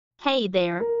Hey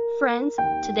there, friends.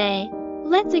 Today,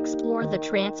 let's explore the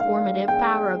transformative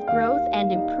power of growth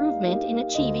and improvement in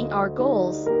achieving our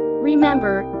goals.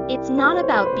 Remember, it's not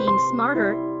about being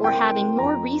smarter or having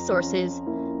more resources,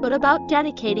 but about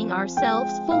dedicating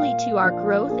ourselves fully to our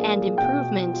growth and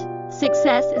improvement.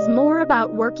 Success is more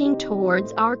about working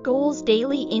towards our goals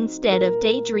daily instead of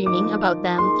daydreaming about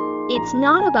them. It's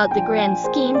not about the grand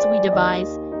schemes we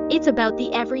devise. It's about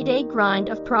the everyday grind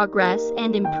of progress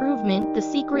and improvement. The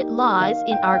secret lies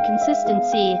in our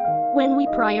consistency. When we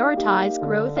prioritize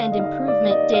growth and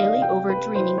improvement daily over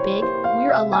dreaming big,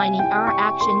 we're aligning our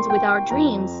actions with our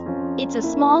dreams. It's a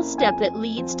small step that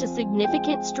leads to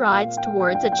significant strides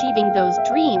towards achieving those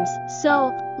dreams.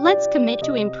 So, let's commit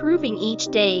to improving each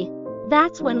day.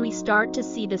 That's when we start to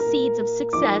see the seeds of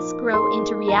success grow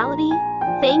into reality.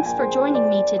 Thanks for joining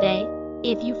me today.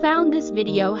 If you found this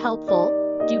video helpful,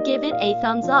 do give it a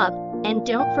thumbs up, and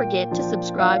don't forget to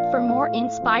subscribe for more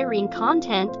inspiring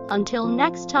content. Until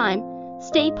next time,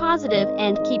 stay positive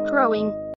and keep growing.